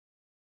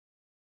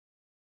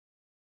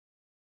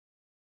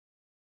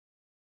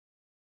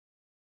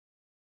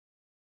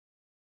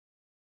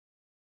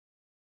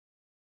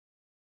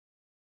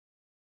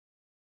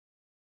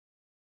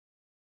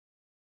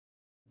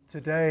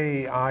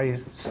Today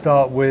I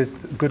start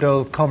with good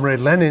old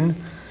Comrade Lenin,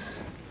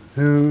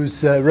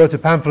 who's wrote a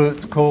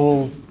pamphlet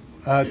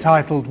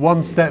titled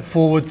One Step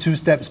Forward, Two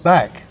Steps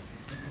Back,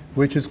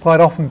 which has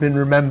quite often been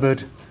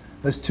remembered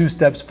as 2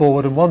 steps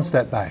forward and 1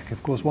 step back.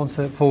 Of course, 1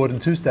 step forward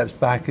and 2 steps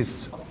back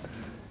is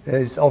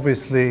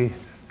obviously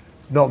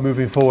not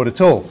moving forward at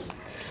all.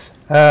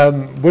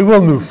 We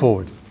will move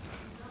forward.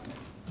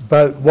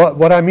 But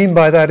what I mean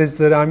by that is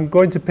that I'm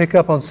going to pick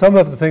up on some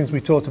of the things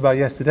we talked about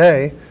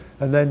yesterday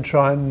and then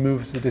try and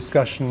move the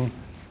discussion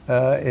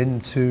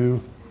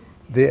into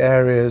the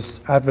areas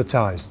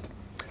advertised.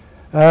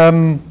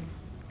 And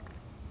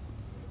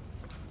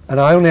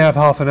I only have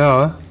half an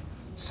hour,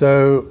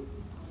 so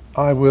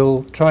I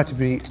will try to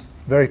be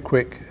very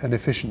quick and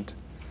efficient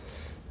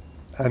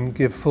and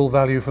give full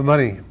value for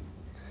money,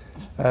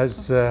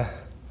 as the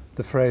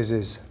phrase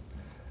is.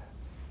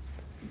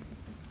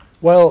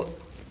 Well,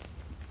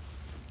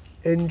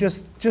 in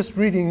just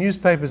reading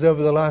newspapers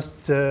over the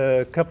last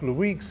couple of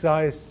weeks,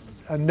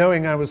 and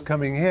knowing I was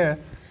coming here,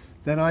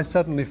 then I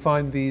suddenly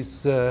find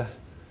these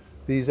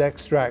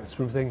extracts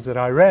from things that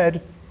I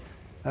read,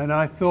 and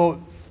I thought,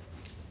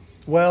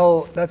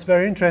 well, that's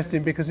very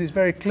interesting because it's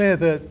very clear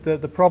that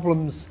the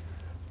problems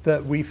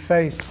that we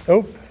face.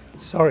 Oh,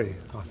 sorry,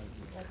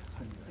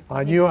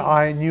 I knew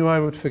I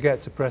would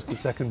forget to press the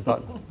second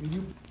button.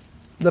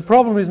 The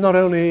problem is not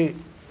only.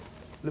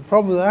 The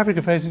problem that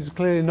Africa faces is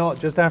clearly not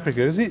just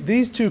Africa.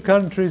 These 2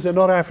 countries are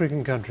not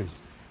African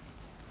countries.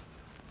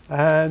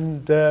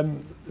 And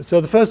so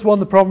the first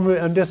one, the problem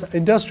with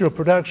industrial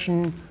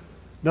production,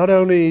 not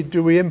only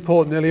do we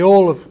import nearly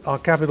all of our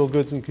capital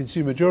goods and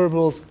consumer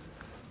durables,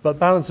 but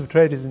balance of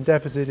trade is in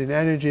deficit in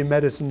energy,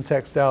 medicine,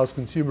 textiles,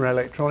 consumer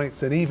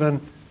electronics, and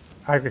even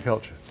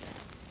agriculture.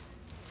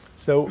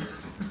 So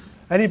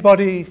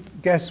anybody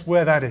guess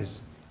where that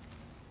is?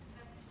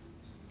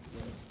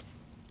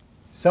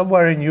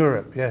 Somewhere in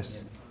Europe,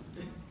 yes.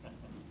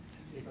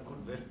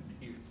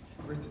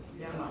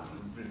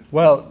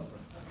 Well,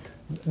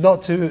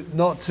 not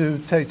to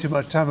take too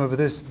much time over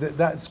this,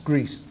 that's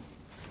Greece.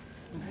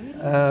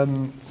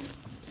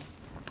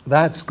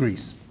 That's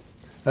Greece.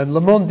 And Le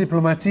Monde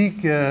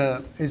Diplomatique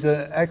is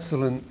an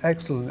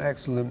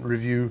excellent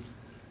review,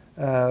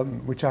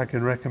 which I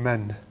can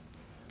recommend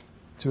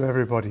to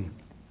everybody.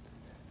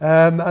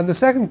 And the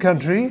second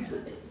country,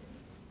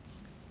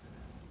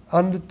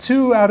 and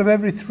 2 out of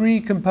every 3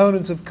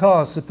 components of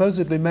cars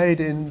supposedly made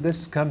in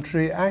this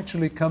country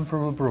actually come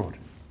from abroad.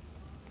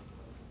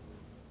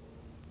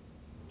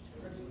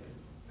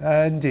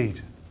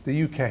 Indeed,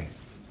 the UK.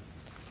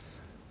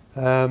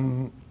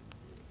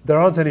 There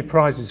aren't any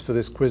prizes for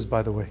this quiz,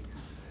 by the way.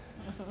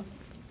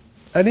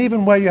 And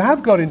even where you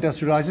have got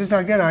industrialization, now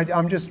again,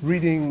 I'm just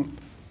reading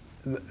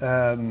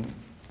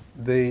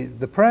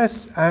the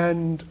press,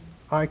 and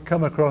I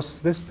come across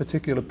this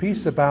particular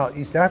piece about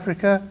East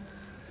Africa.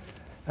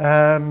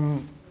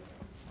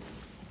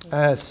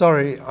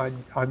 Sorry,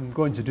 I'm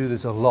going to do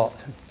this a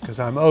lot because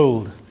I'm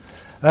old.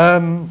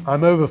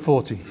 I'm over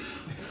 40.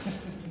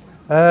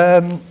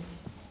 And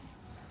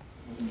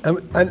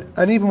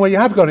even where you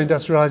have got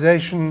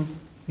industrialization,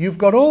 you've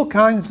got all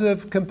kinds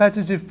of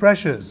competitive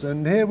pressures.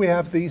 And here we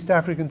have the East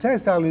African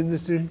textile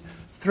industry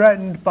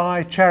threatened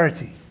by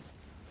charity,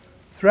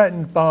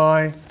 threatened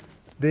by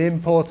the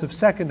import of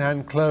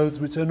second-hand clothes,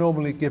 which are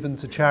normally given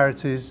to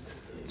charities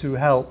to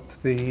help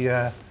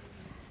the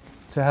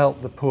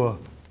poor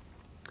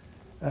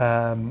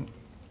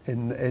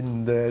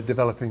in the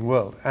developing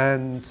world.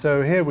 And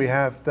so here we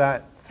have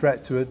that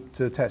threat to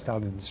the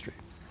textile industry.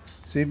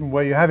 So even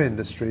where you have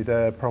industry,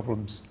 there are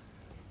problems.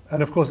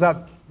 And of course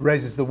that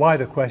raises the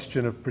wider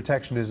question of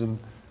protectionism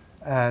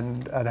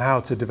and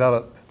how to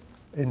develop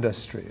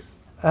industry.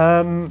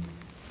 So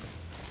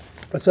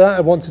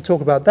I want to talk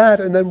about that.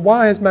 And then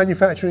why has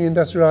manufacturing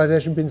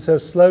industrialization been so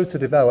slow to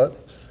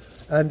develop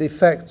and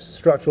effect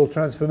structural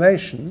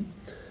transformation?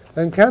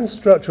 And can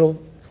structural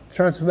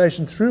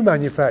transformation through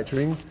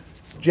manufacturing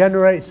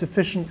generate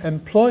sufficient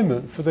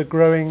employment for the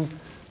growing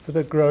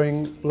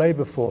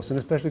labour force, and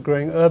especially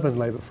growing urban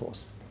labour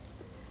force?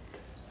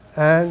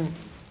 And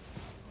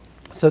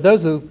so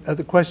those are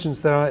the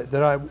questions that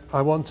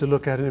I want to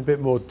look at in a bit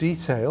more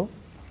detail.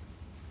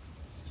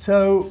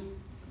 So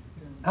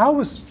how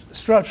was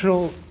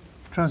structural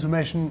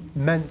transformation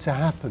meant to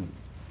happen?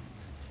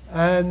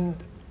 And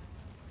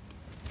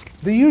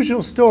the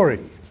usual story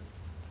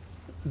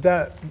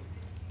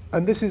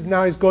and this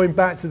is going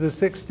back to the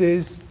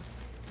 60s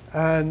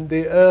and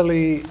the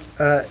early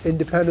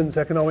independence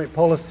economic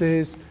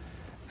policies,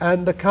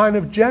 and the kind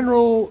of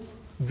general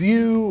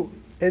view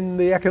in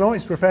the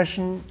economics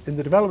profession, in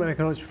the development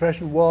economics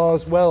profession,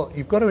 was, well,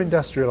 you've got to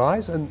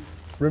industrialize, and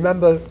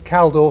remember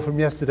Caldor from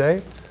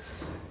yesterday,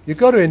 you've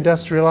got to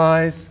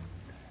industrialize,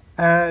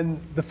 and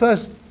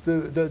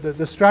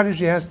the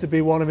strategy has to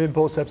be one of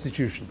import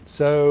substitution.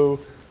 So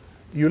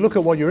you look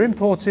at what you're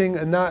importing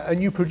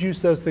and you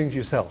produce those things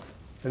yourself.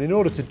 And in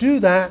order to do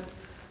that,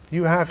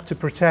 you have to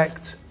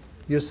protect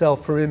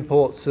yourself from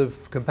imports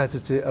of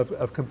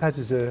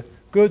competitor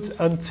goods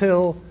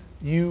until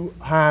you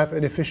have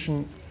an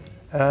efficient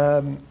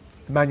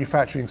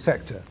manufacturing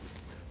sector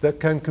that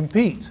can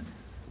compete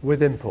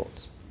with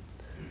imports.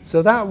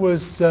 So that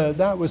was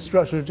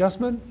structural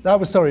adjustment. That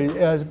was, sorry,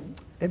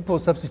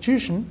 import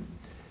substitution.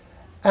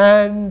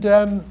 And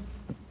that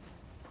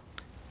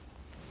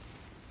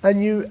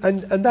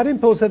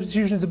import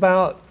substitution is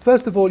about,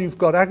 first of all, you've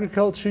got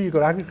agriculture, you've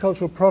got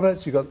agricultural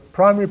products, you've got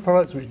primary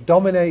products which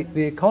dominate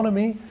the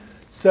economy.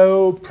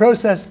 So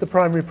process the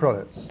primary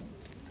products.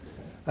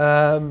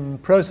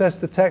 Process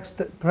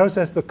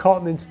the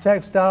cotton into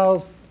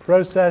textiles,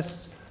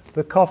 process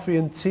the coffee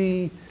and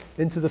tea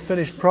into the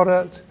finished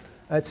product,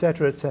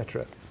 etc.,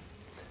 etc.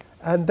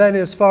 And then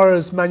as far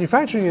as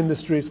manufacturing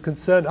industry is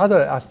concerned, other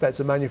aspects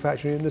of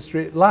manufacturing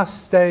industry,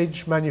 last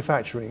stage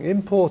manufacturing,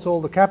 import all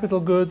the capital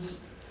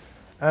goods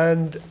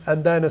and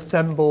then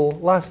assemble,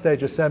 last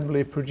stage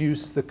assembly,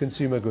 produce the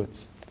consumer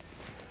goods.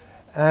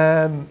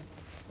 And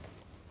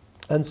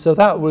so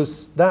that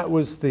was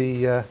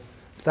the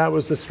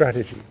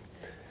strategy.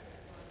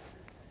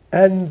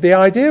 And the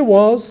idea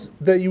was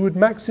that you would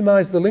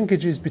maximize the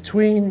linkages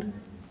between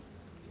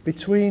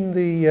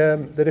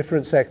the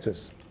different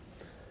sectors.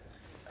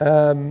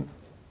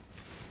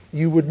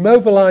 You would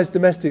mobilize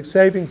domestic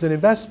savings and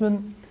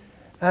investment,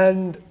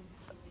 and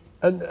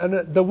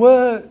there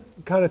were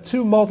kind of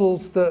two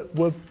models that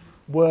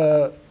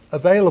were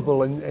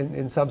available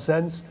in some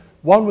sense.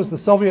 One was the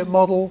Soviet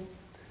model,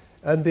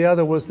 and the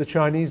other was the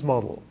Chinese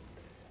model.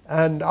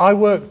 And I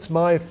worked,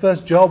 my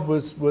first job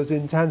was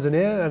in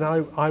Tanzania, and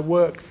I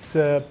worked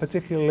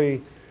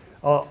particularly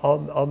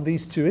on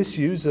these two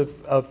issues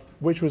of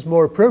which was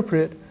more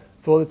appropriate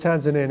for the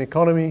Tanzanian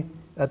economy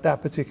at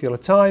that particular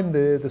time,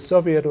 the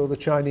Soviet or the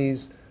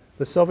Chinese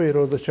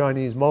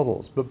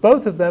models. But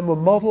both of them were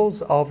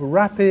models of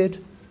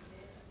rapid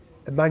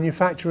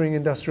manufacturing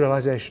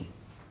industrialization.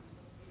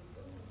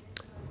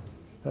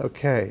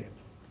 Okay.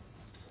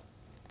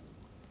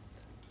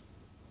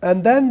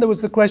 And then there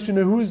was the question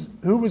of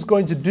who was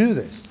going to do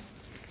this.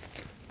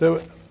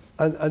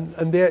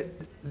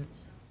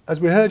 As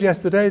we heard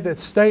yesterday, the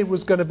state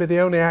was going to be the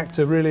only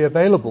actor really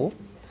available,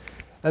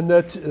 and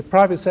the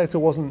private sector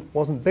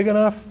wasn't big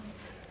enough.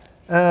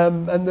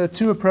 And the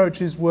two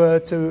approaches were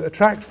to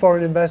attract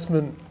foreign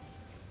investment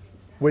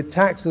with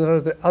tax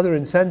and other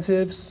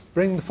incentives,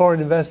 bring the foreign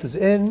investors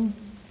in,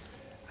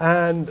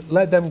 and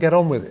let them get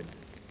on with it.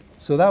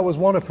 So that was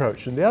one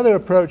approach. And the other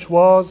approach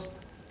was,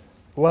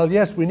 well,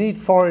 yes, we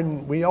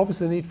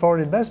obviously need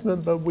foreign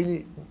investment, but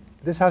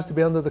this has to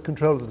be under the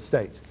control of the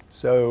state.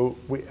 So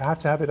we have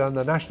to have it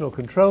under national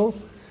control.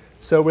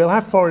 So we'll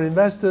have foreign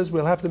investors,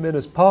 we'll have them in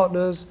as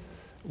partners,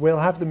 we'll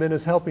have them in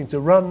as helping to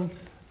run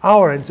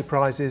our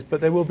enterprises, but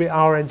they will be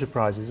our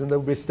enterprises, and there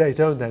will be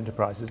state-owned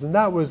enterprises. And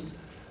that was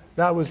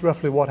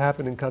roughly what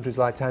happened in countries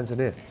like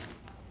Tanzania.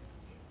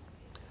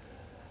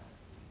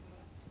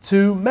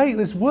 To make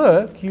this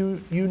work, you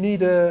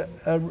need a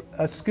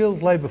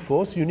skilled labor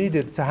force. You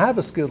needed to have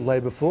a skilled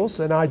labor force,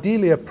 and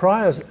ideally a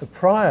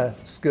prior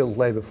skilled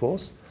labor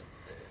force.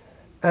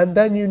 And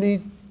then you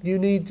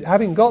need,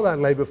 having got that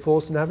labor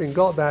force and having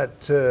got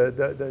that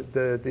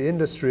the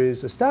industry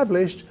is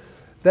established,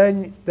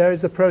 then there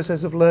is a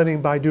process of learning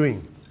by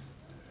doing.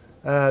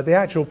 The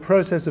actual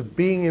process of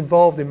being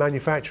involved in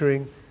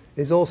manufacturing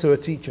is also a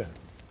teacher.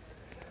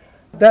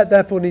 That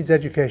therefore needs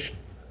education.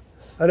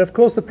 And of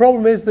course the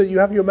problem is that you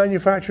have your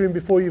manufacturing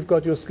before you've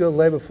got your skilled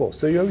labor force.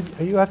 So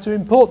you have to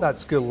import that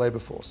skilled labor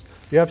force.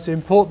 You have to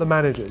import the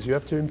managers. You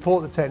have to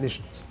import the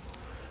technicians.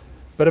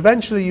 But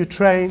eventually you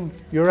train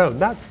your own.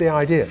 That's the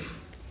idea.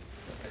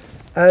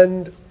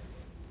 And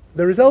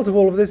the result of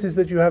all of this is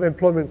that you have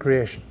employment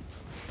creation.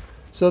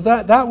 So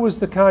that was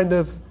the kind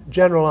of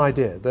general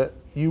idea, that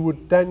you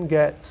would then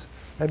get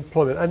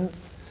employment. And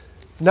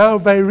now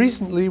very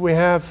recently we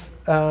have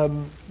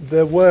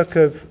the work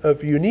of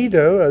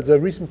UNIDO, the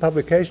recent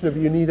publication of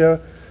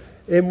UNIDO,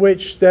 in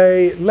which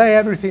they lay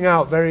everything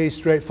out very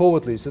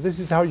straightforwardly. So this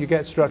is how you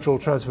get structural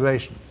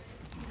transformation.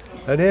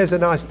 And here's a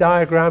nice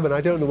diagram, and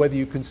I don't know whether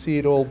you can see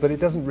it all, but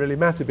it doesn't really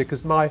matter,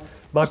 because my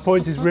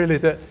point is really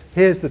that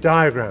here's the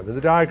diagram, and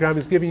the diagram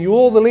is giving you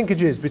all the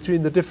linkages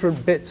between the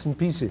different bits and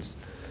pieces.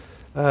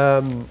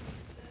 And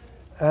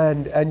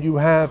you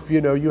have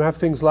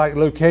things like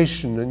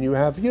location, and you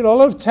have a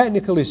lot of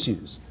technical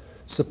issues,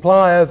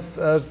 supply of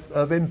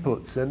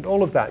inputs, and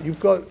all of that. You've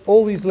got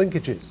all these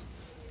linkages,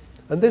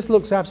 and this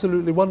looks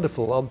absolutely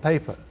wonderful on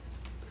paper,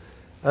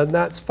 and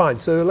that's fine.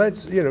 So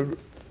let's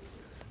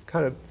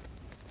kind of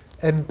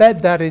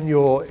embed that in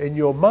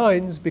your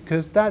minds,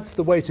 because that's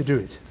the way to do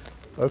it.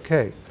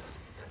 Okay.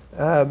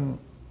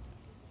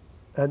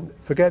 And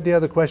forget the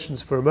other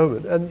questions for a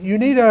moment. And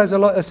UNIDO has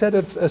a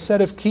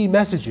set of key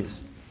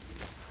messages.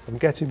 I'm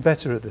getting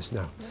better at this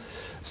now.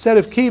 A set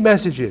of key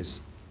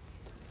messages.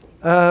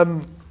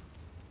 But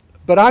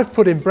I've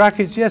put in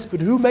brackets, yes, but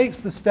who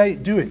makes the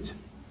state do it?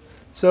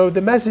 So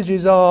the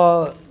messages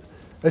are: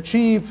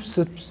 achieve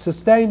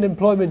sustained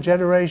employment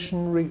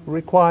generation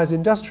requires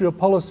industrial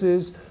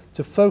policies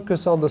to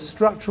focus on the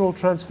structural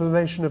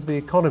transformation of the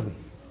economy.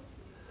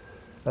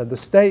 And the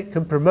state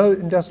can promote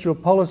industrial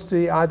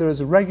policy either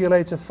as a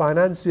regulator,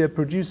 financier,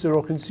 producer,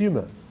 or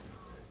consumer.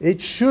 It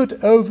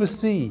should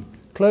oversee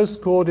close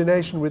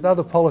coordination with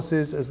other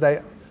policies as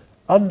they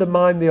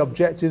undermine the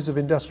objectives of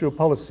industrial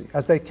policy,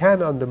 as they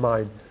can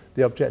undermine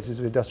the objectives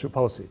of industrial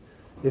policy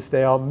if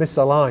they are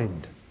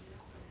misaligned,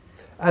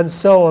 and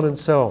so on and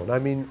so on. I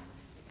mean,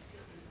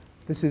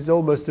 this is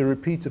almost a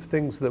repeat of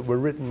things that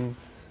were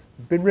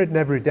been written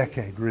every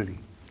decade, really.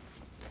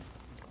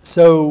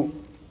 So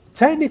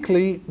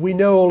technically, we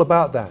know all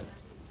about that.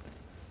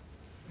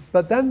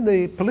 But then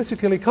the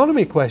political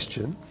economy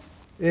question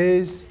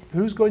is,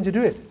 who's going to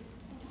do it?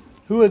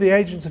 Who are the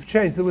agents of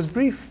change? There was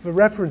brief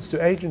reference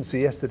to agency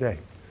yesterday.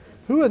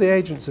 Who are the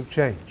agents of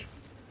change?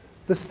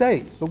 The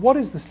state. But what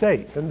is the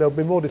state? And there'll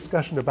be more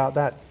discussion about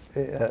that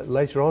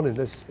later on in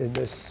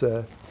this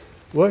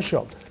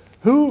workshop.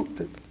 Who,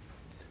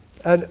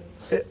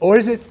 or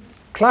is it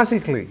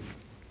classically,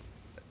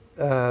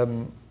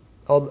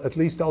 at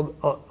least on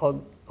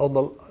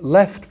the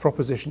left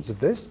propositions of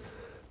this,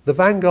 the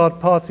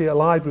vanguard party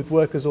allied with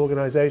workers'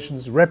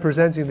 organizations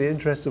representing the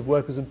interests of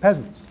workers and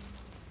peasants?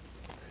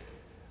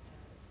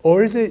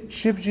 Or is it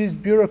Shivji's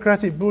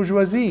bureaucratic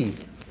bourgeoisie?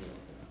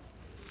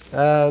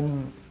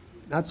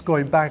 That's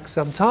going back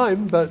some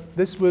time, but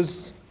this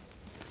was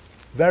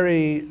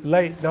very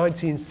late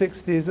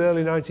 1960s,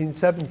 early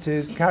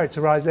 1970s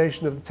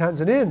characterization of the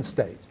Tanzanian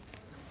state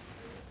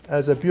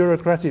as a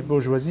bureaucratic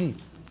bourgeoisie,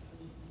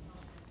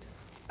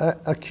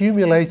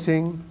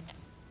 accumulating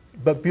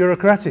but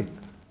bureaucratic.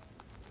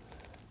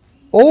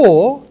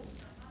 Or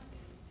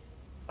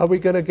are we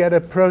going to get a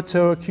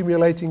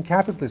proto-accumulating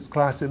capitalist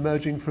class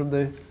emerging from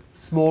the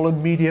small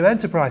and medium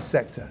enterprise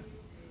sector,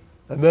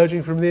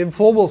 emerging from the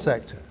informal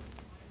sector?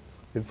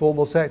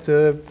 Informal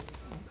sector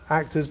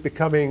actors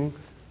becoming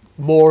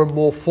more and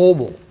more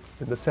formal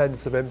in the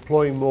sense of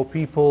employing more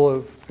people,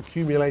 of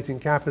accumulating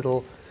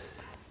capital,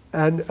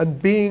 and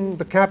being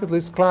the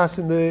capitalist class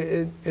in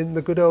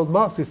the good old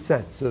Marxist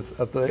sense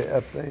of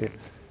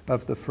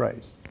the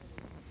phrase.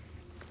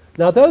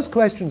 Now, those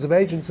questions of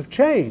agents of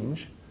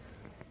change,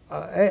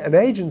 an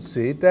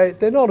agency,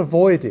 they're not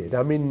avoided.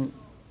 I mean,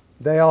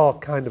 they are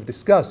kind of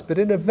discussed, but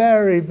in a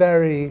very,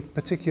 very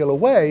particular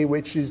way,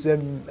 which is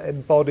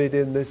embodied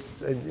in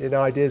in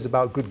ideas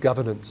about good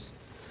governance.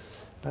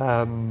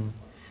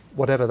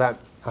 Whatever that,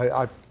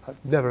 I've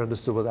never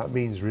understood what that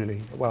means,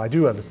 really. Well, I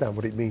do understand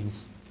what it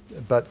means,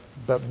 but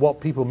what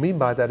people mean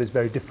by that is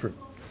very different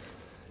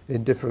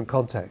in different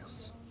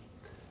contexts.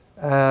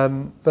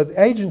 But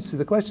agency,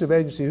 the question of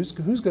agency,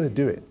 who's going to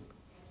do it?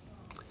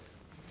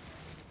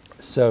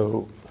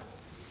 So,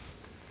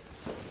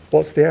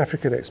 what's the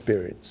African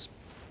experience?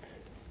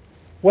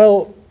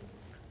 Well,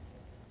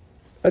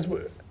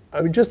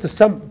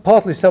 just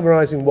partly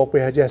summarizing what we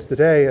had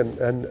yesterday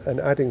and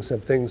adding some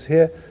things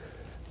here,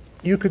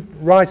 you could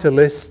write a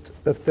list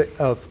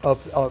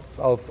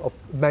of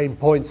main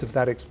points of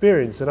that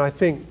experience, and I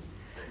think,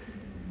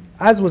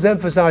 as was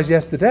emphasized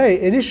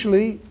yesterday,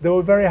 initially there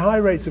were very high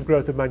rates of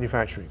growth of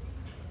manufacturing.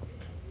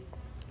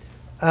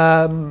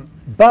 And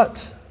there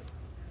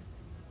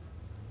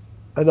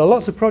are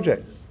lots of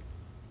projects.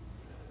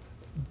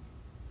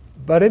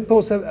 But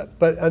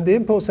the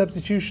import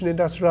substitution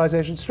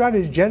industrialization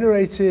strategy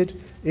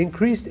generated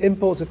increased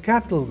imports of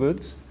capital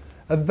goods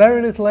and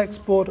very little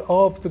export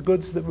of the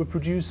goods that were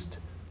produced,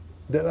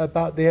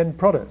 about the end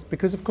products.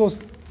 Because, of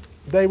course,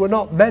 they were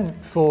not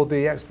meant for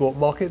the export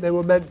market. They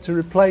were meant to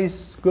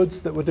replace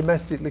goods that were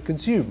domestically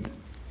consumed.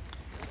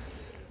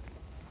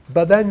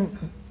 But then,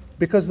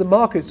 because the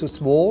markets are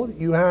small,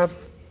 you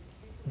have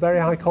very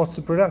high costs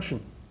of production.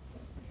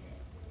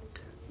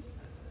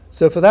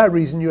 So for that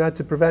reason, you had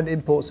to prevent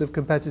imports of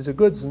competitor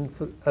goods,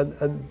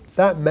 and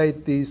that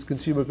made these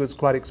consumer goods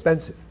quite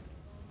expensive.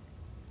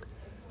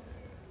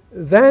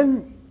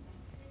 Then,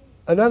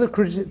 another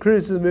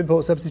criticism of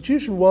import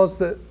substitution was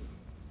that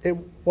it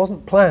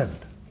wasn't planned.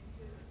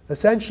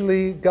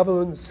 Essentially,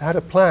 governments had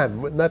a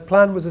plan, and that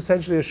plan was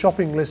essentially a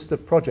shopping list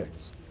of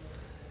projects.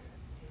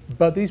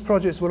 But these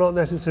projects were not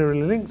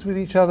necessarily linked with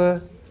each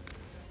other,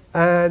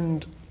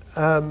 and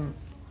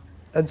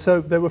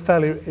so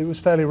it was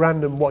fairly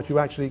random what you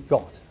actually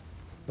got,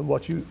 and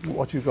what you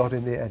got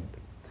in the end.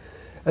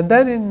 And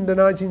then in the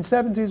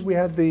 1970s, we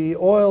had the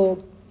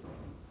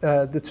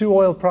two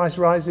oil price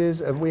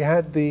rises, and we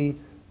had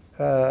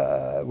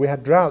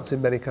droughts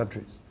in many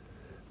countries.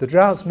 The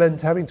droughts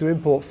meant having to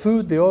import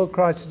food. The oil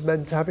crisis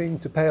meant having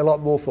to pay a lot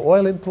more for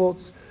oil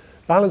imports.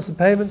 Balance of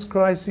payments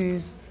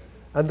crises,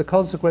 and the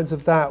consequence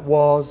of that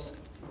was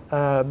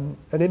an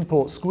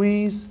import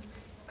squeeze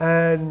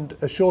and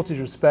a shortage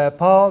of spare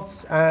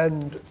parts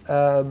and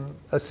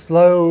a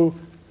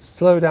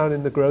slowdown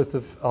in the growth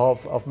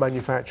of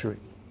manufacturing.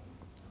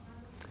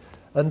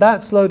 And that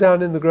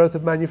slowdown in the growth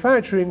of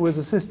manufacturing was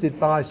assisted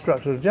by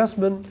structural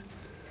adjustment,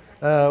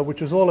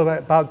 which was all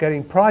about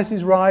getting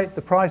prices right,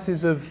 the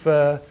prices of,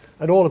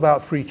 and all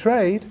about free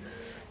trade.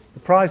 The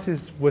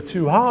prices were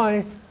too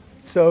high,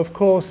 so of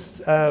course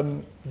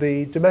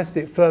the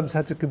domestic firms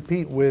had to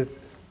compete with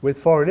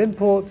foreign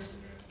imports,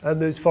 and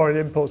those foreign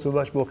imports were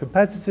much more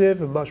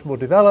competitive and much more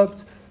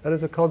developed, and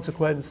as a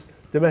consequence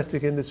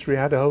domestic industry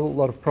had a whole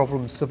lot of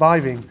problems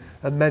surviving,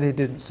 and many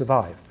didn't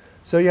survive.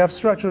 So you have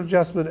structural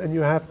adjustment and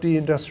you have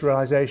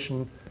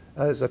deindustrialization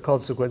as a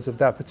consequence of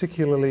that,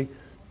 particularly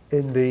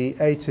in the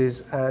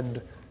 80s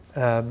and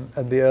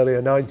the earlier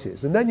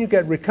 90s. And then you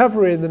get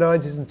recovery in the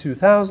 90s and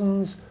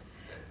 2000s,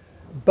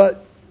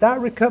 but that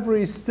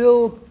recovery is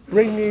still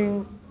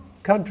bringing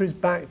countries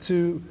back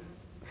to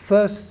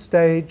first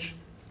stage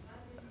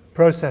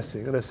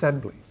processing and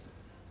assembly.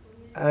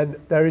 And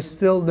there is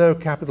still no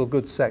capital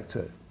goods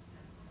sector.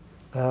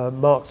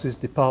 Marx's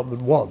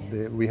Department 1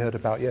 that we heard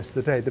about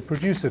yesterday, the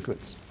producer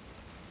goods.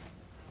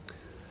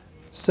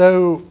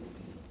 So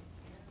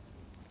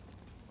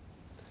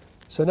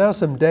now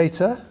some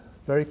data,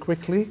 very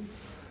quickly,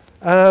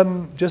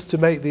 just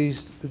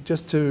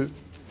to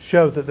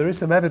show that there is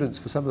some evidence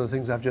for some of the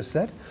things I've just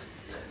said.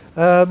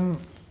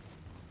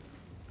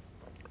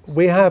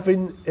 We have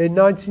in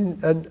 19,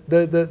 and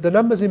the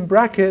numbers in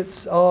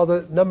brackets are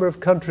the number of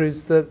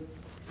countries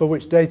for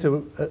which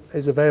data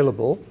is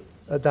available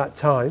at that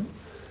time.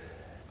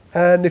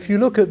 And if you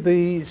look at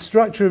the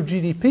structure of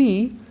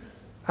GDP,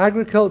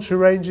 agriculture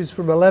ranges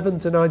from 11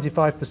 to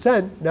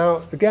 95%.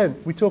 Now, again,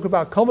 we talk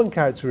about common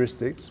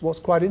characteristics.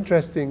 What's quite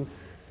interesting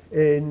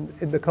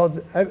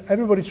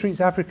everybody treats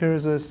Africa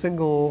as a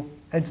single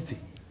entity.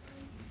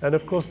 And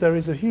of course, there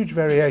is a huge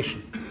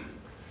variation.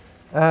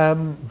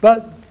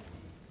 But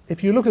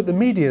if you look at the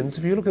medians,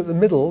 if you look at the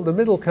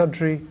middle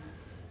country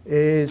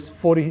is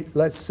 40,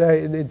 let's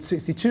say in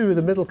 62,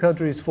 the middle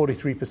country is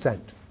 43%.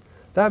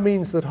 That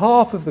means that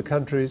half of the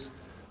countries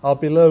are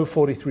below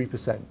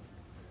 43%.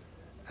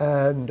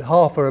 And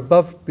half are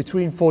above,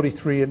 between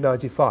 43 and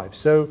 95.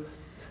 So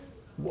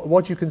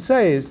what you can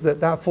say is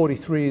that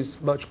 43 is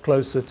much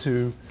closer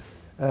to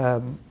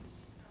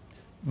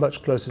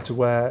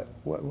where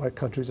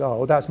countries are,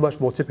 or that's much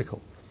more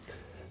typical.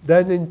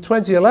 Then in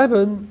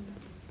 2011,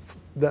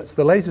 that's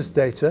the latest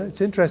data.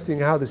 It's interesting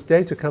how this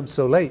data comes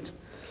so late,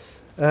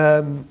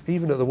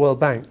 even at the World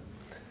Bank.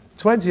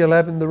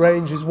 2011, the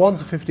range is 1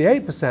 to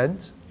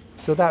 58%,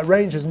 so that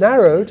range has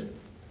narrowed,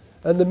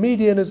 and the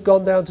median has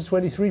gone down to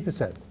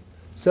 23%.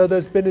 So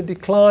there's been a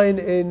decline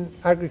in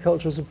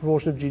agriculture as a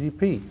proportion of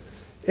GDP.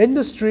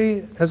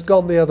 Industry has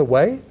gone the other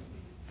way.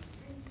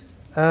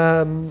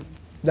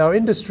 Now,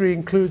 industry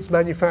includes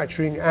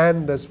manufacturing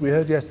and, as we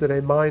heard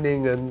yesterday,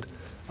 mining and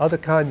other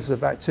kinds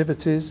of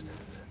activities,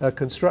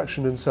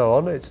 construction and so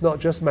on. It's not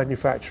just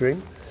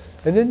manufacturing.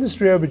 And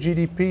industry over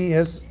GDP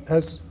has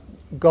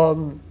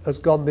gone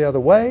the other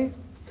way.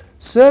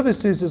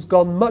 Services has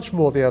gone much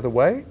more the other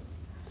way.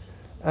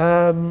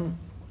 And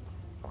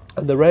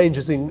the range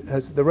has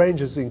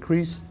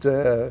increased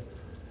 20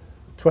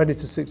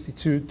 to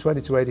 62,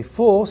 20 to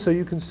 84. So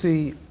you can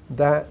see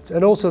that.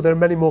 And also there are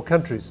many more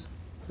countries.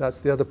 That's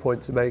the other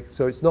point to make.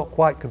 So it's not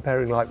quite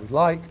comparing like with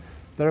like.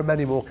 There are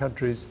many more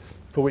countries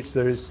for which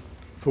there is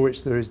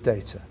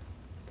data.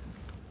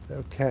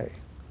 Okay.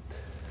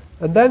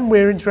 And then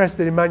we're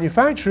interested in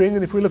manufacturing,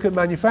 and if we look at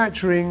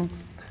manufacturing,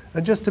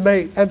 and just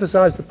to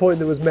emphasize the point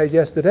that was made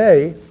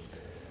yesterday,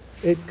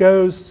 it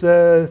goes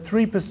 3% to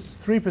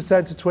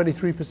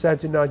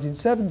 23% in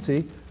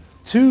 1970,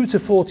 2 to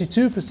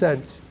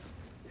 42%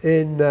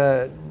 in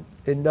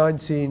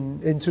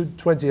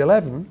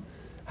 2011,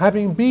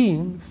 having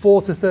been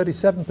 4 to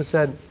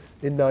 37%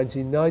 in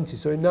 1990.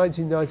 So in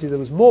 1990 there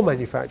was more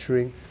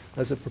manufacturing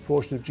as a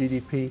proportion of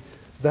GDP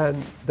than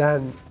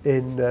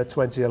in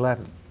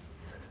 2011.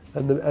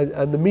 And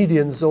the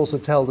medians also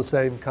tell the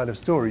same kind of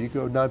story. You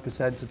go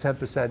 9% to 10%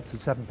 to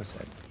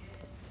 7%.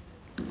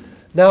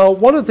 Now,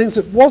 one of the things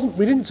that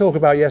we didn't talk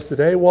about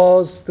yesterday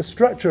was the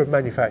structure of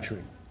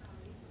manufacturing.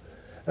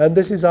 And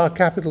this is our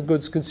capital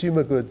goods,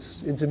 consumer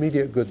goods,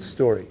 intermediate goods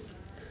story.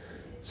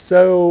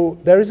 So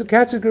there is a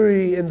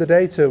category in the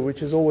data which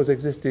has always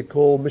existed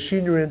called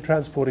machinery and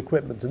transport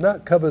equipment, and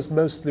that covers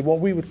mostly what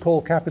we would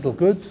call capital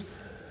goods,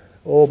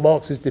 or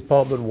Marx's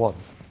Department 1.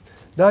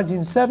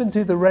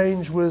 1970, the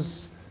range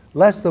was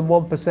less than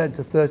 1%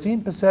 to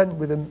 13%,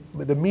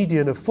 with a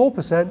median of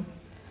 4%.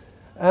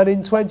 And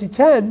in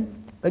 2010,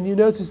 and you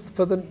notice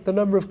for the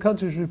number of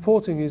countries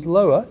reporting is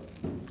lower.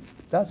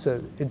 That's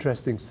an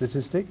interesting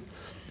statistic.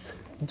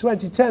 In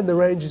 2010, the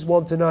range is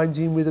 1 to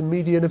 19 with a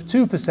median of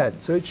 2%.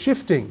 So it's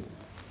shifting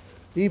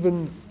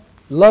even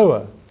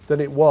lower than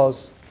it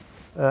was.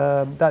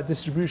 That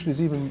distribution is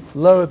even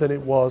lower than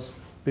it was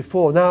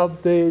before. Now,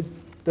 the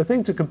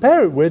thing to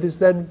compare it with is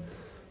then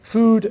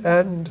food,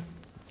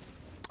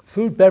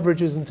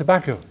 beverages, and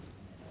tobacco.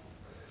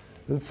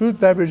 And food,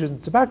 beverages,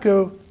 and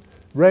tobacco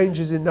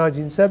ranges in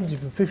 1970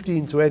 from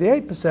 15 to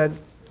 88%,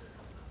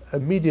 a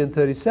median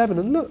 37.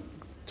 And look,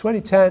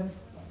 2010,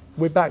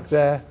 we're back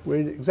there.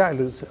 We're in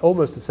exactly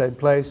almost the same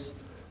place.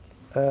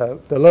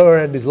 The lower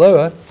end is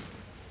lower,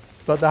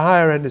 but the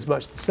higher end is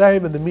much the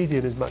same, and the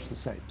median is much the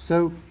same.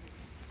 So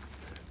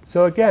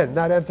again,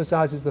 that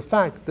emphasizes the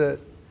fact that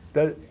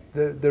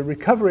the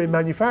recovery in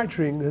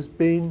manufacturing has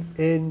been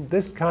in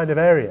this kind of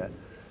area,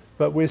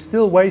 but we're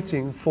still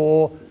waiting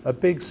for a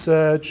big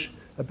surge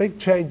a big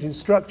change in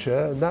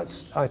structure, and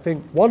that's, I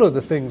think, one of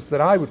the things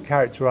that I would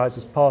characterize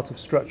as part of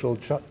structural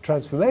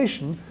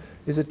transformation,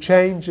 is a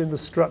change in the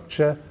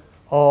structure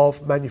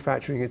of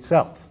manufacturing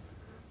itself.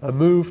 A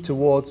move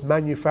towards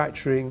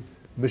manufacturing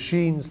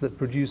machines that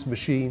produce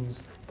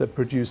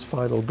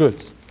final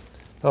goods.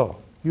 Oh,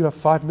 you have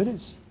 5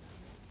 minutes?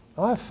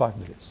 I have 5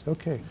 minutes,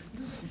 okay.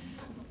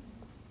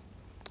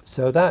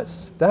 So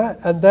that's that,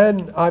 and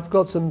then I've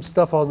got some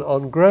stuff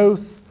on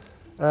growth.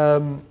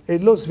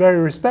 It looks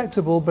very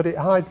respectable, but it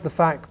hides the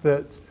fact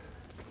that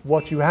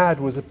what you had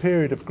was a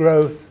period of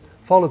growth,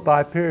 followed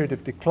by a period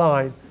of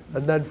decline,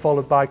 and then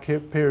followed by a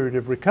period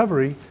of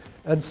recovery.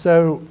 And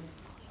so,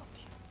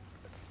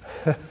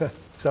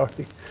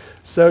 sorry,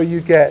 so you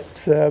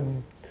get, you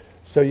know,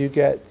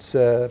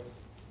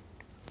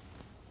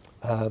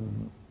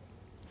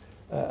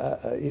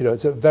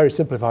 it's a very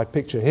simplified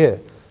picture here,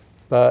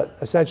 but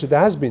essentially there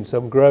has been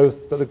some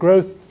growth, but the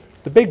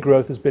big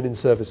growth has been in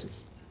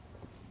services.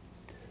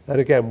 And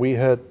again, we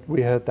heard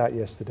that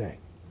yesterday.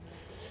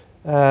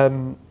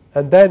 And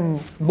then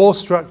more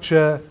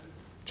structure.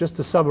 Just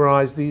to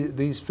summarize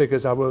these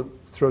figures, I won't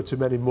throw too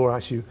many more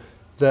at you,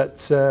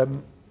 that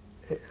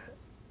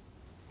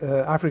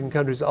African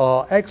countries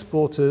are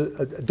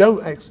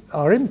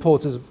are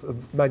importers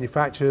of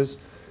manufacturers,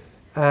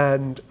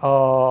 and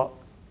are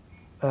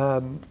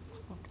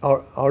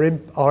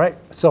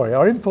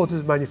importers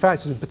of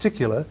manufacturers in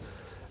particular,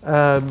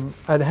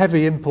 and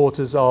heavy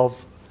importers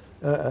of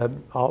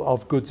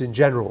goods in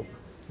general,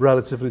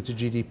 relatively to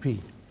GDP.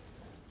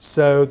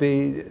 So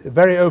the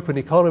very open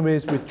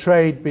economies, with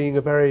trade being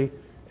a very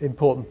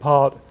important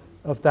part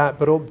of that,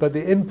 but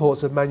the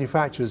imports of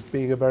manufacturers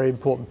being a very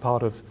important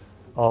part of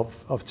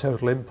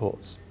total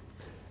imports.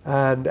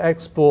 And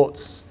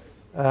exports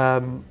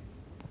of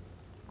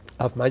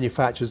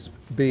manufacturers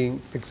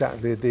being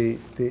exactly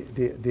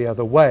the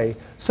other way.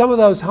 Some of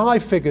those high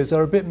figures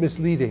are a bit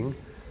misleading,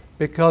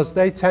 because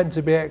they tend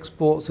to be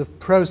exports of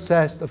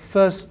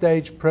first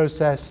stage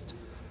processed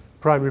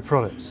primary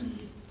products.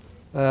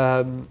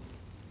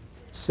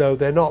 So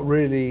they're not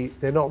really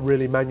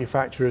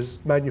manufacturers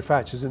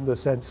in the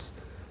sense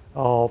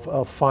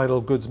of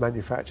final goods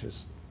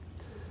manufacturers.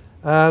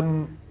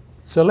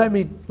 So let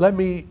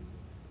me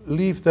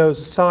leave those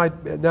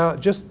aside now,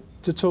 just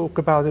to talk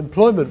about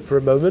employment for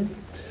a moment.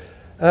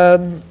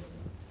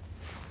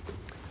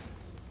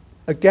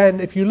 Again,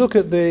 if you look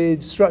at the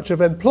structure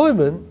of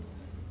employment,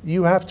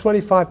 you have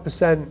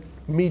 25%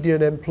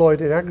 median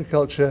employed in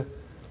agriculture,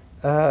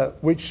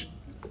 which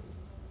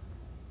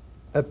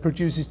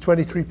produces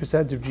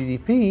 23% of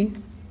GDP.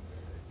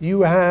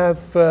 You have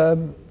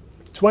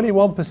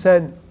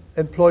 21%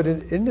 employed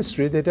in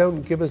industry. They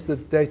don't give us the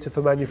data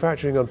for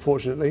manufacturing,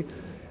 unfortunately.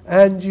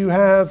 And you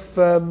have,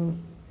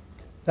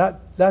 that's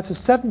a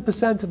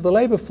 7% of the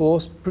labor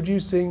force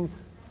producing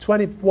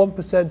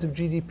 21% of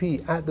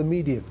GDP at the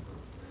median.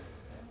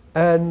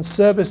 And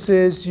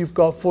services, you've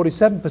got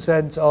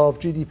 47% of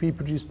GDP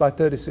produced by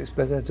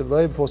 36% of the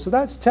labor force. So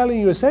that's telling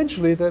you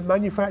essentially that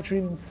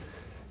manufacturing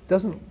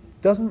doesn't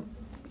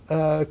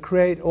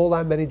create all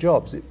that many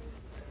jobs,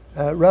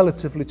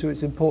 relatively to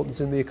its importance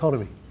in the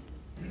economy.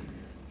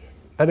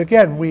 And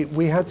again,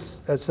 we had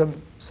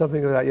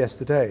something of that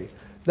yesterday.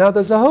 Now,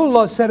 there's a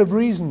whole set of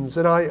reasons,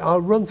 and I'll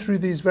run through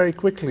these very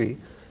quickly,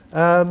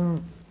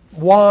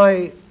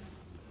 why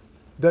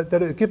that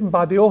are given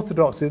by the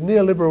orthodoxy. The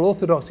neoliberal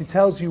orthodoxy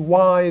tells you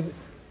why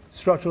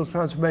structural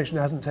transformation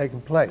hasn't taken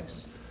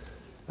place.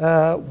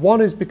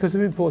 One is because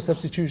of import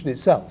substitution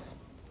itself.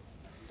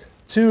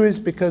 Two is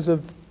because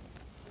of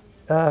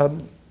no,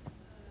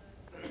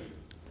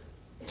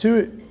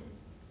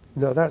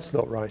 that's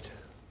not right.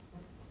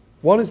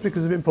 One is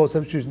because of import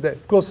substitution.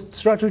 Of course,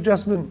 structural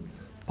adjustment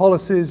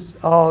policies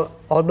are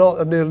not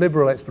a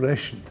neoliberal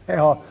explanation.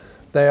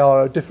 They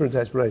are a different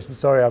explanation.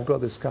 Sorry, I've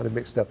got this kind of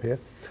mixed up here.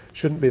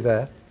 Shouldn't be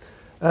there.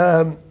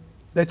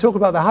 They talk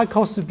about the high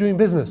cost of doing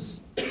business.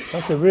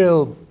 That's a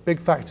real big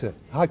factor,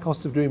 high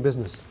cost of doing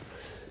business.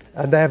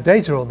 And they have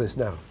data on this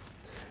now.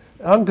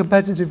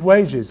 Uncompetitive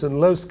wages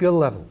and low skill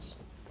levels.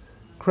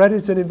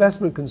 Credit and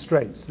investment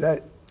constraints.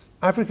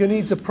 Africa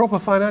needs a proper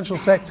financial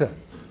sector.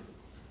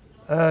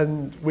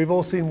 And we've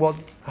all seen what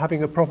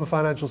having a proper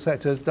financial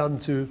sector has done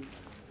to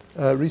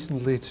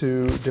recently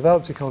to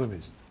developed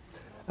economies.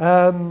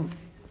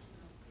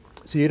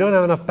 So you don't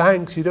have enough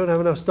banks, you don't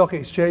have enough stock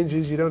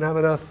exchanges, you don't have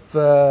enough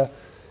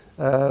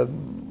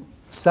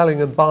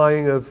selling and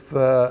buying of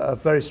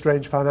very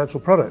strange financial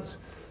products.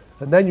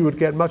 And then you would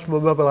get much more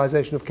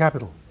mobilization of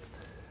capital.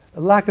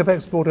 A lack of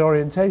export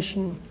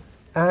orientation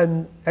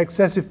and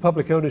excessive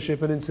public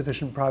ownership and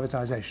insufficient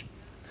privatization.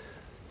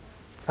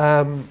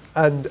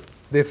 And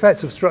the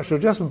effects of structural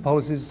adjustment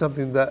policies is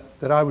something that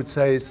I would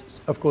say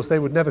is, of course, they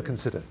would never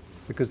consider,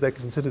 because they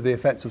consider the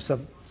effects of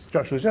some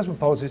structural adjustment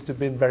policies to have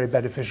been very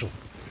beneficial.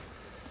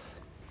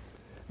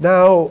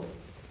 Now,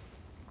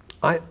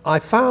 I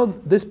found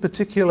this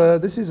particular,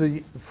 this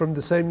is from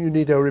the same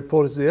UNIDO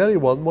report as the earlier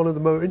one of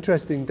the more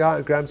interesting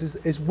diagrams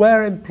is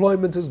where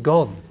employment has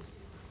gone.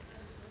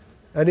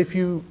 And if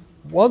you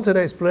want an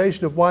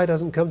explanation of why it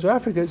hasn't come to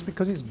Africa, it's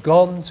because it's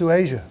gone to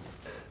Asia.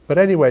 But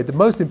anyway, the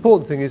most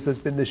important thing is there's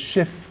been this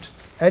shift.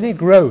 Any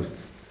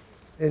growth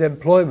in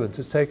employment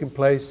has taken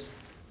place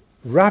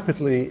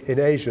rapidly in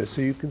Asia.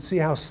 So you can see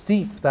how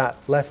steep that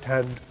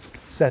left-hand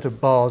set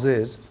of bars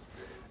is.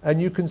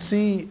 And you can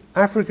see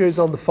Africa is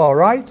on the far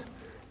right,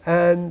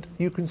 and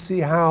you can see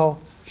how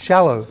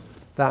shallow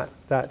that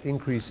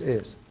increase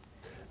is.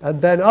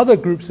 And then other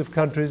groups of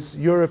countries,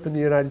 Europe and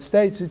the United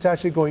States, it's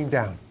actually going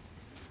down.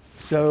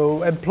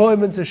 So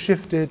employment has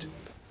shifted,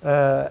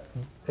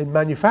 in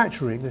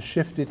manufacturing, has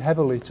shifted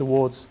heavily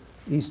towards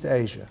East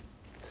Asia.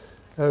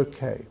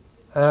 Okay.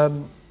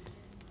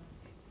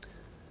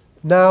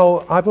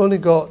 Now, I've only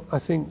got, I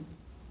think,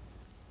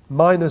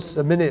 minus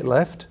a minute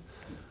left.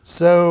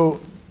 So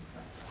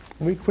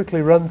let me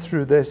quickly run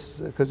through this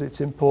because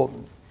it's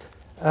important.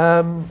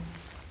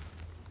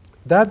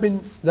 There have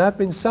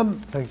been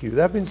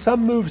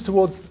some moves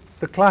towards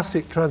the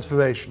classic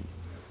transformation.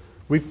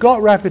 We've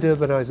got rapid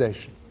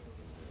urbanization.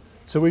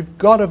 So we've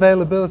got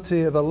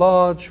availability of a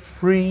large,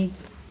 free,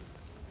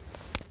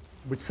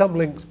 with some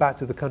links back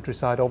to the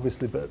countryside,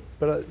 obviously, but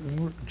a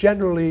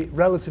generally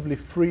relatively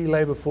free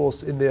labour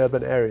force in the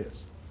urban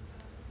areas.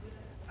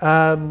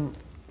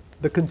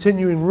 The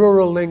continuing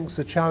rural links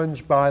are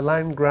challenged by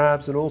land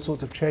grabs and all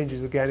sorts of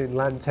changes again in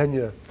land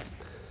tenure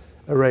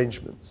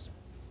arrangements.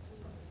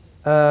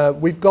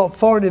 We've got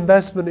foreign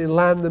investment in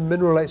land and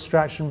mineral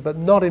extraction, but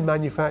not in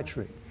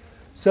manufacturing.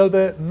 So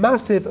the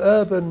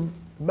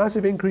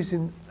massive increase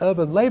in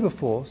urban labour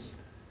force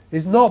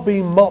is not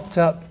being mopped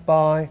up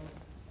by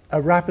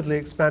a rapidly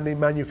expanding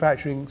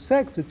manufacturing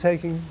sector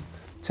taking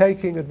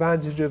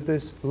advantage of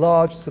this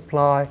large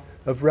supply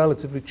of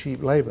relatively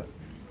cheap labour.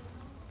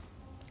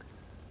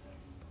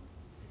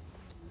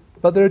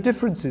 But there are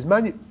differences.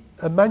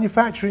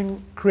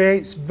 Manufacturing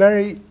creates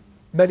very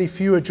many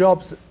fewer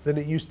jobs than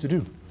it used to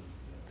do.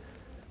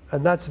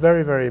 And that's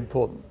very, very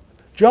important.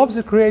 Jobs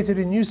are created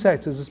in new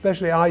sectors,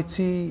 especially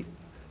IT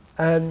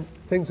and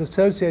things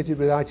associated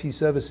with IT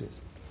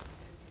services.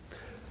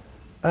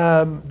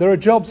 There are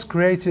jobs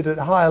created at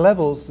higher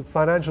levels of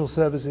financial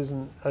services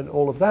and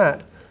all of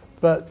that,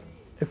 but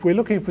if we're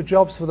looking for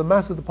jobs for the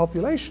mass of the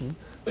population,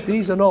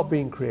 these are not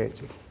being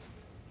created.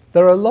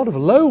 There are a lot of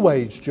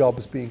low-wage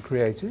jobs being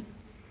created,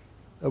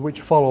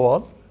 which follow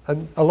on,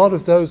 and a lot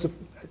of those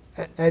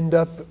end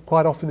up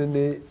quite often in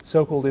the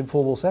so-called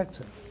informal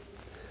sector.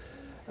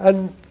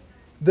 And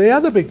the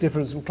other big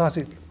difference from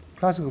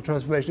classical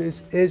transformation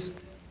is,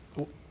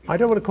 I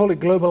don't want to call it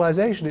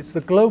globalization, it's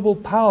the global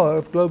power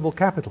of global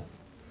capital.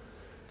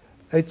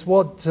 It's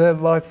what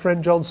my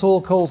friend John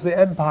Saul calls the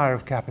empire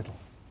of capital.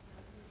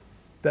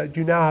 That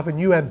you now have a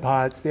new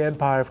empire, it's the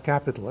empire of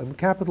capital, and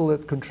capital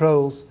that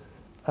controls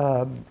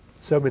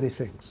so many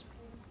things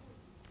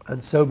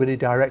and so many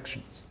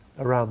directions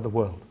around the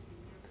world,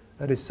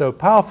 and is so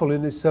powerful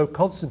and is so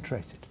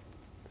concentrated.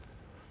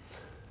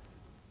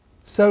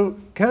 So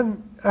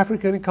can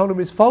African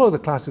economies follow the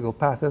classical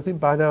path? I think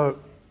by now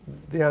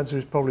the answer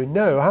is probably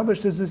no. How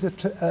much does this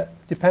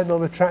depend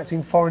on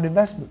attracting foreign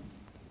investment?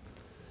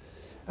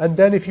 And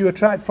then if you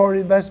attract foreign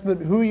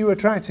investment, who are you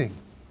attracting?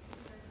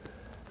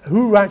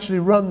 Who actually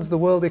runs the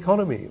world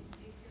economy?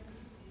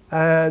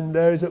 And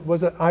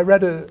I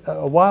read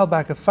a while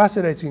back a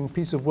fascinating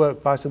piece of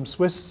work by some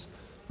Swiss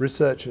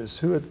researchers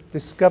who had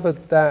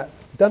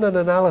done an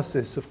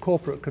analysis of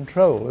corporate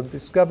control and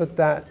discovered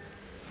that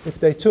if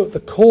they took the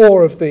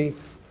core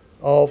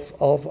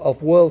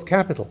of world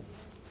capital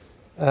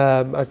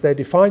as they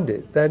defined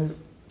it, then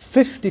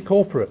 50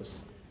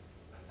 corporates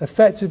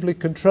effectively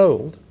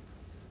controlled,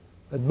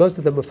 and most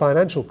of them were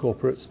financial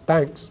corporates,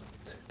 banks,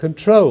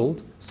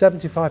 controlled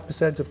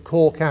 75% of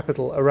core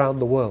capital around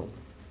the world,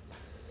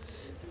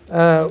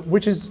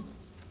 which is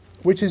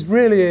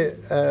really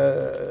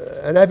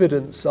an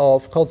evidence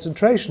of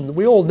concentration.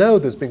 We all know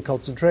there's been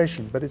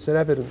concentration, but it's an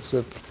evidence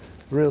of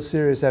real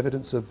serious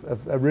evidence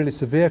of a really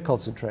severe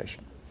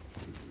concentration.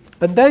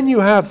 And then you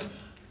have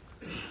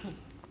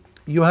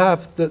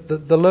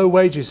the low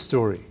wages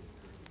story.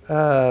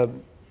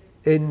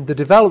 In the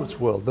developed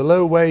world, the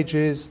low wage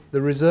is the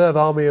reserve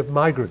army of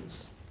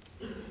migrants.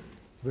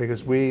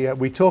 Because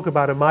we talk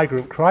about a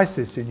migrant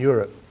crisis in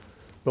Europe,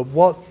 but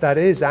what that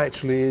is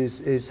actually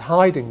is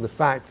hiding the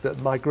fact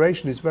that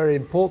migration is very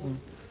important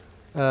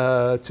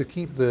to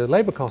keep the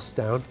labour costs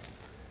down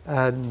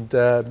and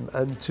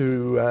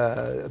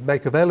to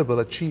make available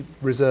a cheap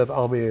reserve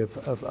army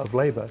of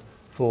labour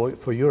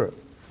for Europe.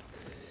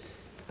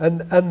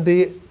 And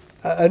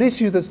an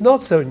issue that's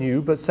not so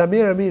new, but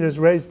Samir Amin has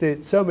raised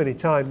it so many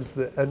times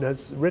and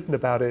has written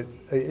about it,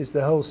 is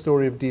the whole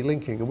story of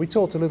delinking. And we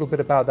talked a little bit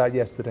about that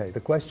yesterday. The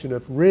question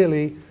of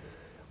really,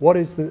 what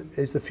is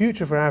the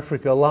future for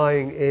Africa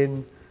lying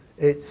in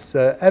its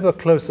ever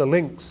closer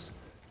links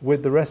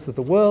with the rest of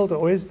the world,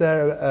 or is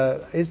there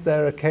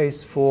a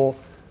case for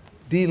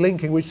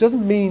delinking, which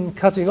doesn't mean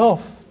cutting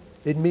off,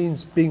 it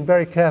means being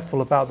very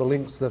careful about the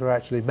links that are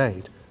actually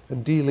made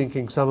and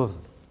delinking some of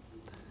them.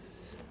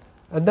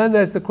 And then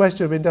there's the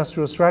question of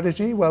industrial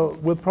strategy. Well,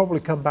 we'll probably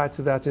come back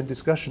to that in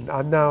discussion.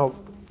 I'm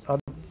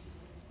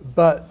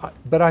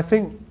but I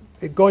think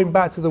going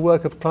back to the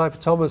work of Clive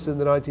Thomas in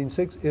the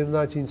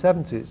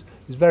 1970s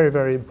is very,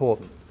 very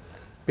important,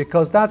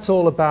 because that's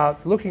all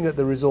about looking at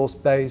the resource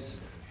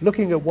base,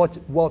 looking at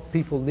what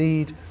people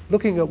need,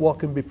 looking at what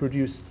can be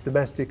produced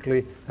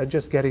domestically, and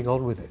just getting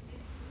on with it,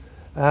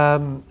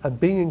 and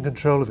being in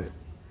control of it.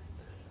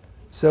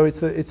 So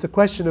it's a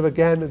question of,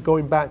 again,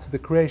 going back to the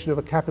creation of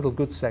a capital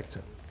goods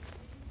sector.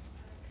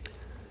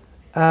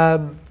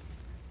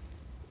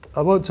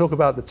 I won't talk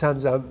about the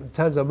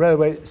Tanzam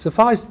Railway.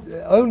 Suffice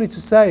only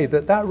to say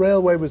that that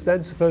railway was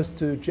then supposed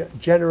to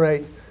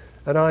generate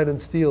an iron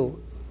and steel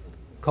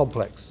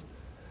complex.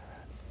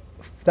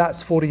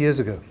 That's 40 years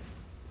ago.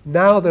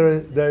 Now there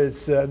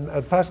is,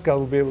 and Pascal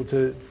will be able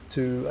to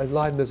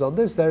enlighten us on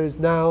this, there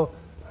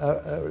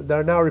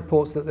are now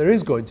reports that there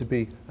is going to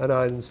be an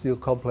iron and steel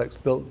complex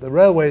built. The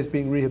railway is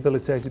being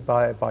rehabilitated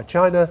by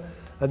China,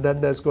 and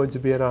then there's going to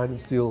be an iron and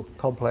steel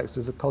complex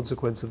as a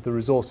consequence of the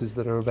resources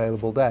that are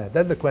available there.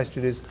 Then the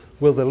question is,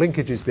 will the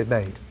linkages be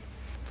made?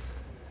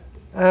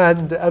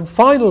 And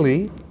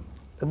finally,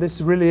 and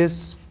this really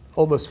is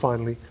almost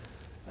finally,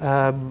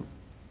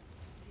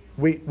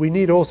 we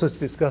need also to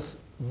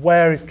discuss,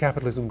 where is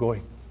capitalism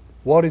going?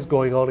 What is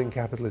going on in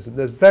capitalism?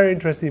 There's a very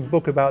interesting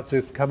book about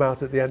to come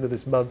out at the end of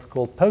this month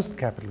called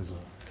Post-Capitalism,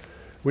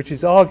 which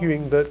is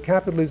arguing that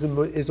capitalism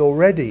is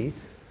already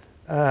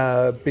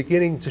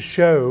beginning to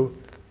show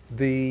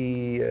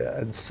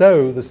and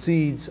sow the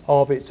seeds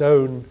of its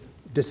own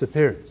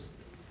disappearance.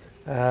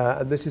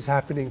 And this is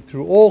happening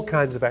through all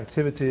kinds of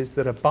activities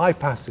that are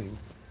bypassing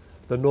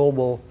the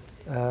normal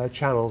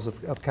channels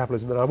of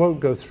capitalism. And I won't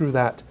go through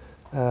that.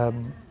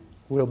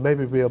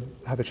 Maybe we'll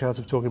have a chance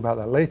of talking about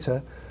that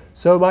later.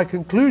 So my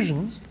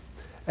conclusions: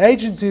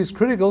 agency is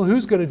critical.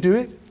 Who's going to do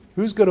it?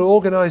 Who's going to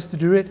organize to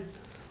do it?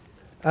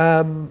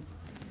 An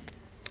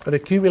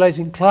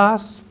accumulating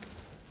class.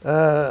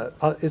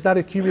 Is that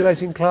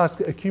accumulating class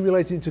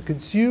accumulating to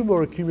consume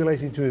or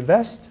accumulating to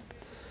invest?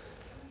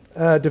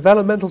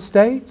 Developmental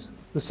state,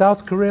 the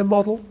South Korean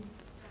model.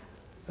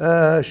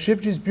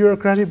 Shivji's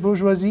bureaucratic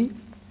bourgeoisie.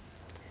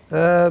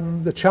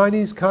 The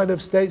Chinese kind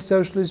of state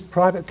socialist,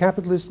 private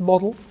capitalist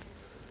model.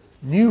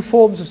 New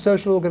forms of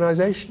social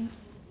organization,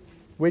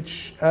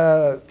 which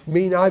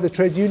mean either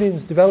trade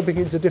unions developing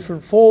into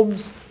different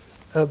forms,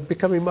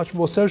 becoming much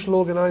more social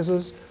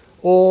organizers,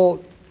 or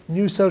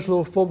new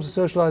social forms of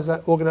social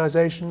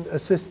organization,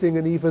 assisting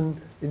and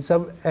even in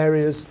some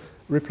areas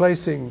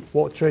replacing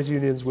what trade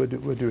unions were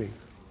doing.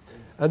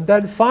 And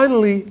then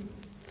finally,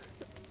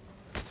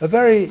 a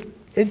very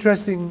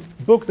interesting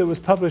book that was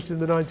published in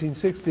the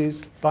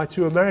 1960s by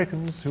two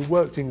Americans who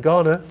worked in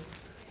Ghana,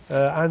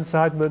 Ann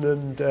Seidman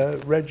and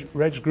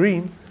Reg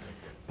Green,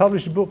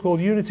 published a book called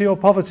Unity or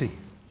Poverty.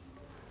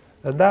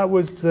 And that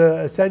was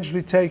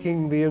essentially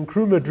taking the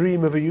Nkrumah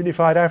dream of a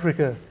unified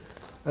Africa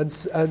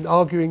and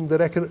arguing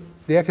that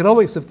the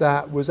economics of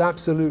that was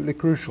absolutely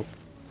crucial,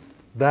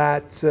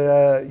 that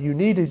you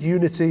needed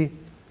unity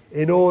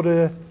in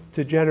order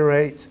to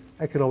generate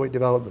economic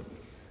development.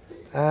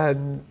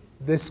 And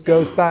this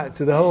goes back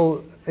to the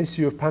whole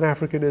issue of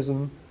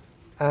Pan-Africanism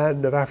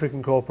and of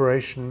African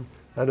cooperation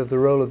and of the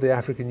role of the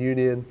African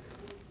Union,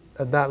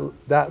 and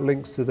that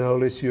links to the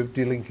whole issue of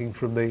delinking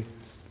from the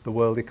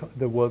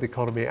world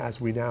economy as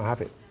we now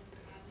have it.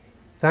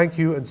 Thank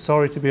you, and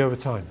sorry to be over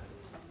time.